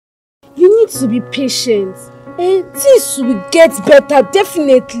to be patient. Things will get better,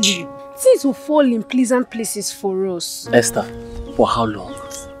 definitely. Things will fall in pleasant places for us. Esther, for how long?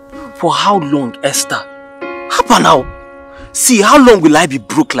 For how long, Esther? How now? See, how long will I be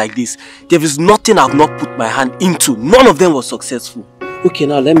broke like this? There is nothing I've not put my hand into. None of them was successful. Okay,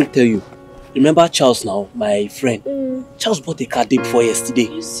 now let me tell you. Remember Charles now, my friend? Charles bought a car day before yesterday.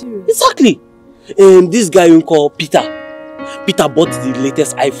 Are you serious? Exactly. This guy you call Peter. Peter bought the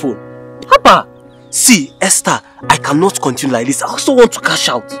latest iPhone. Papa, see, Esther, I cannot continue like this. I also want to cash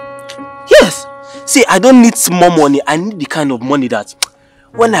out. Yes. See, I don't need small money. I need the kind of money that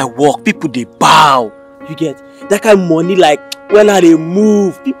when I walk, people they bow. You get that kind of money, like when I they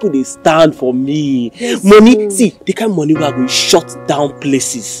move, people they stand for me. Yes, money, see, the kind of money we are going to shut down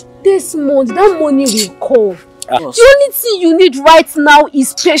places. This month, that money will come. The only thing you need right now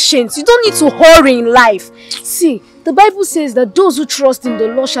is patience. You don't need to hurry in life. See, the Bible says that those who trust in the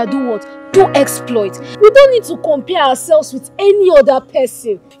Lord shall do what? Do exploit. We don't need to compare ourselves with any other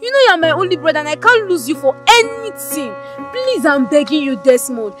person. You know you're my only brother and I can't lose you for anything. Please, I'm begging you,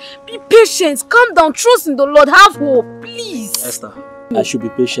 Desmond. Be patient. Calm down. Trust in the Lord. Have hope. Please. Esther, I should be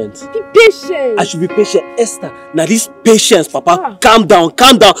patient. Be patient. I should be patient. Esther, now this patience, Papa, calm down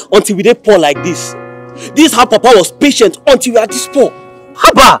until we dey poor like this. This is how Papa was patient until we are this poor.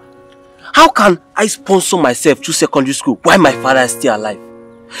 Papa, how can I sponsor myself through secondary school while my father is still alive?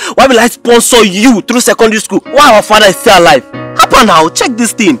 Why will I sponsor you through secondary school while our father is still alive? Papa now, check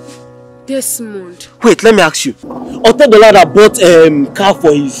this thing. Desmond. Wait, let me ask you. Until the lad that bought car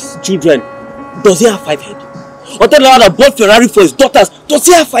for his children, does he have 5 heads? Until the lad that bought Ferrari for his daughters, does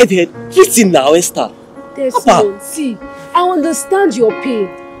he have 5 heads? Listen now, Esther. Desmond, Papa. See, I understand your pain.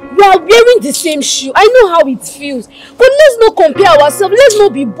 We are wearing the same shoe. I know how it feels. But let's not compare ourselves. Let's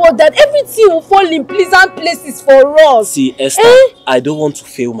not be bothered. Everything will fall in pleasant places for us. See, Esther, I don't want to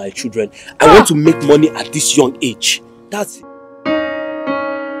fail my children. I want to make money at this young age. That's it.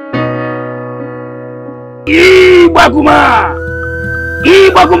 Ibaguma!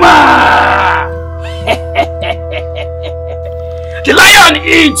 Ibaguma! The lion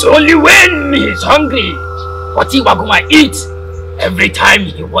eats only when he's hungry. But Ibaguma eats every time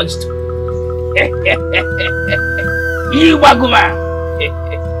he wants to. Ibaguma!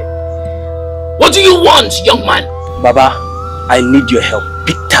 What do you want, young man? Baba, I need your help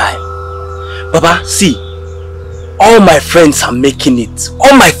big time. Baba, see, all my friends are making it.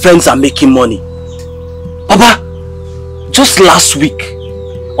 All my friends are making money. Baba, just last week,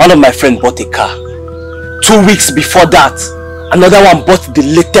 one of my friends bought a car. 2 weeks before that, another one bought the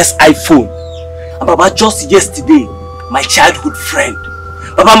latest iPhone. And Baba, just yesterday, my childhood friend,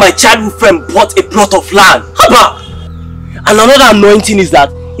 Baba, my childhood friend bought a plot of land. Baba! And another anointing is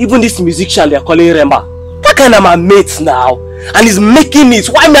that even this musician they are calling Rema, that kind of my mates now, and he's making it.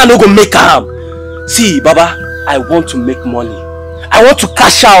 Why me I not gonna make him? See, Baba, I want to make money. I want to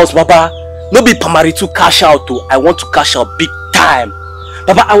cash out, Baba. No be primary to cash out too. I want to cash out big time.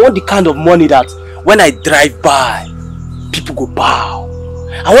 Baba, I want the kind of money that when I drive by, people go bow.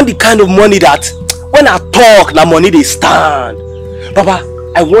 I want the kind of money that when I talk, the money they stand. Baba,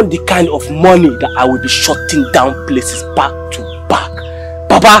 I want the kind of money that I will be shutting down places back to back.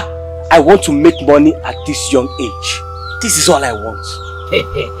 Baba, I want to make money at this young age. This is all I want.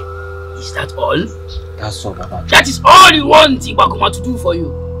 Is that all? That's all, Baba. That is all you want Ibaguma to do for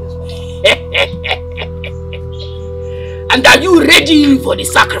you? And are you ready for the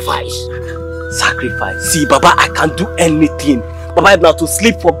sacrifice? Sacrifice? See, Baba, I can do anything. Baba, if not to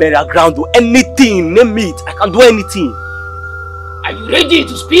sleep for burial ground or anything, name it, I can do anything. Are you ready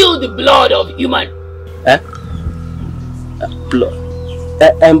to spill the blood of human? Blood?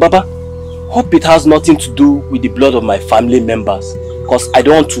 Baba, hope it has nothing to do with the blood of my family members. Because I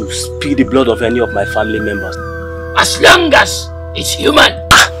don't want to spill the blood of any of my family members. As long as it's human.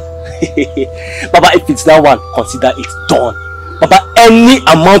 Baba, if it's that one, consider it done. Baba, any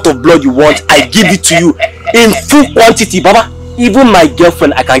amount of blood you want, I give it to you in full quantity. Baba, even my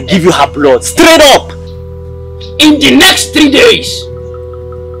girlfriend, I can give you her blood. Straight up. In the next 3 days,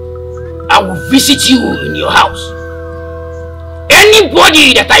 I will visit you in your house.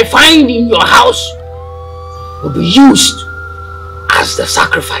 Anybody that I find in your house will be used as the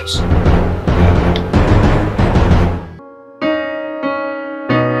sacrifice.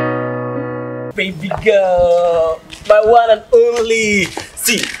 Baby girl, my one and only.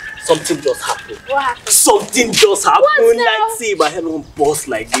 See, something just happened. What happened? Something just happened. Like, see, my head won't burst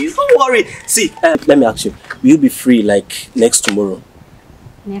like this. Don't worry. See, let me ask you. Will you be free like next tomorrow?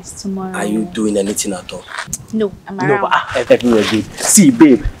 Next tomorrow. Are you doing anything at all? No, I'm around. No, but everywhere good. See,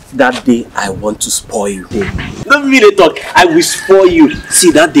 babe, that day I want to spoil you. Don't really talk. I will spoil you.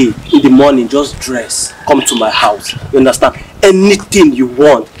 See, that day in the morning, just dress, come to my house. You understand? Anything you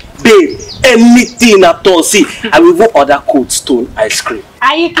want, babe. Anything at all. See, I will even order Cold Stone ice cream.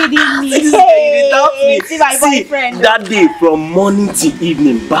 Are you kidding me? See, my boyfriend. That day from morning till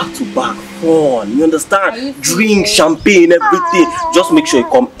evening, back to back, fun. You understand? Drink, champagne, everything. Just make sure you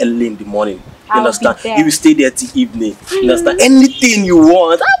come early in the morning. You understand? You will stay there till evening. You understand? Anything you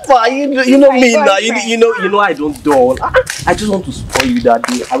want. You know me now. You know I don't dull. I just want to spoil you that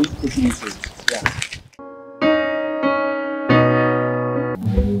day. I will take you through. Yeah.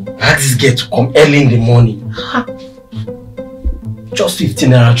 I had this girl to come early in the morning. Just 15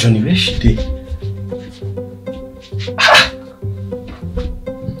 naira journey. Where she dey?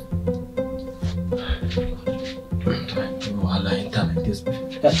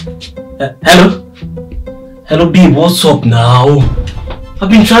 Hello? Hello, babe, what's up now? I've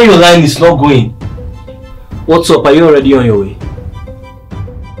been trying your line, it's not going. What's up? Are you already on your way?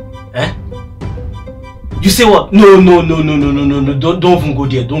 Eh? You say what? No. Don't even go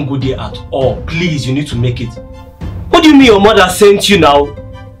there. Don't go there at all. Please, you need to make it. What do you mean your mother sent you now?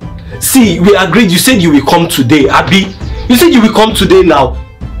 See, we agreed. You said you will come today, Abby. You said you will come today now.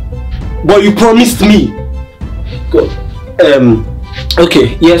 But you promised me. Go.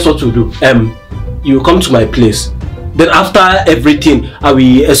 Okay, here's what we'll do. You will come to my place. Then after everything, I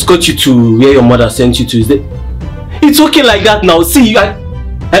will escort you to where your mother sent you to. Is it? It's okay like that now. See, you.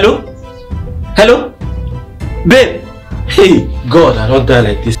 Hello? Hello? Babe. Hey, God, I don't die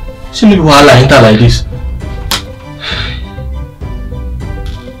like this. See me while I enter like this.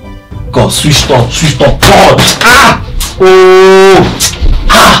 God, switch on, God. Ah! Oh!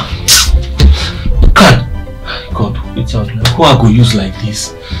 Ah! God, it's out. Who I go use like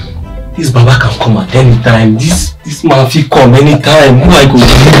this? This Baba can come at any time. This man fit come anytime. Who I go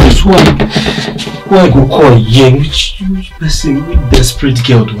use? Who I go call again? Which person? Which desperate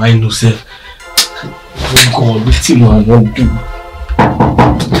girl do I know, sir? Oh God, what thing I won't do?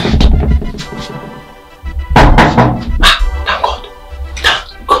 Thank God.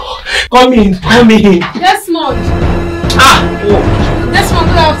 Come in. Desmond. Oh. Desmond,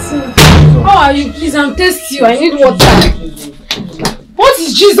 good afternoon. How are you? Please, I'm thirsty. I need water. What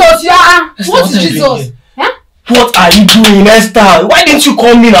is Jesus? What is Jesus? Huh? What are you doing, Esther? Why didn't you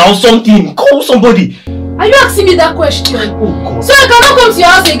call me now or something? Call somebody. Are you asking me that question? Oh God. So I cannot come to your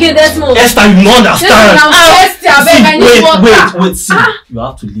house again, Desmond? Esther, you don't understand. I'm thirsty. I beg, I need water. Wait, see. You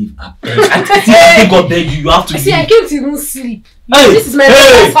have to leave. I beg. I think God beg you. You have to leave. See, I came to even sleep. Hey, this is my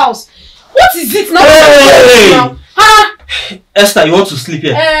mother's house. What is it now? Hey. Esther, you want to sleep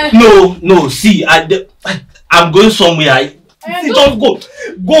here? No. See, I'm going somewhere. Just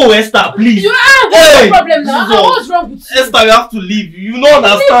go, Esther, please. You have no problem now. What's wrong with you? Esther, you have to leave. You don't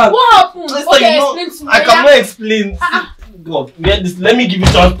understand. What happened? Esther, Okay, explain to me. I cannot explain. God, let me give you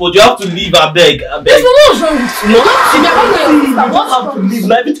transport. You have to leave. I beg. What's wrong with you? No, What's have to leave.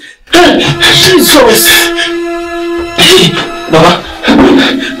 Jesus.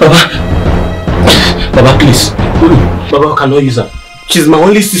 Baba, please. Baba, I cannot use her. She's my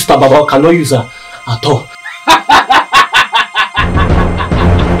only sister, Baba. I cannot use her at all.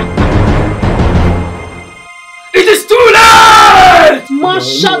 It is too late!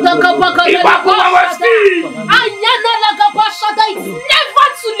 It's never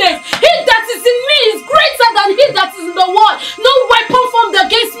too late. He that is in me is greater than he that is in the world. No weapon formed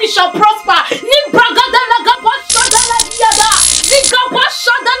against me shall prosper.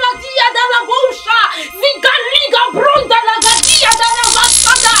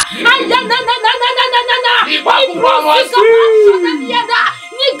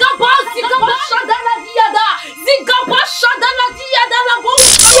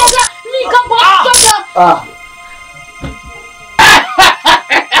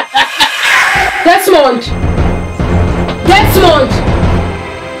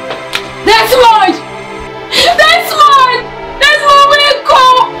 Desmond, wake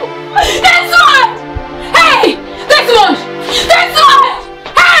up! Desmond! Hey! Desmond!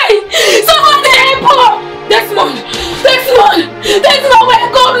 Hey! Somebody help her! Desmond,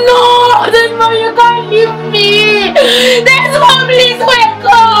 wake up! No! Desmond, you can't leave me! Desmond, please wake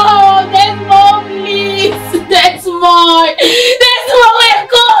up! Desmond, please! Desmond!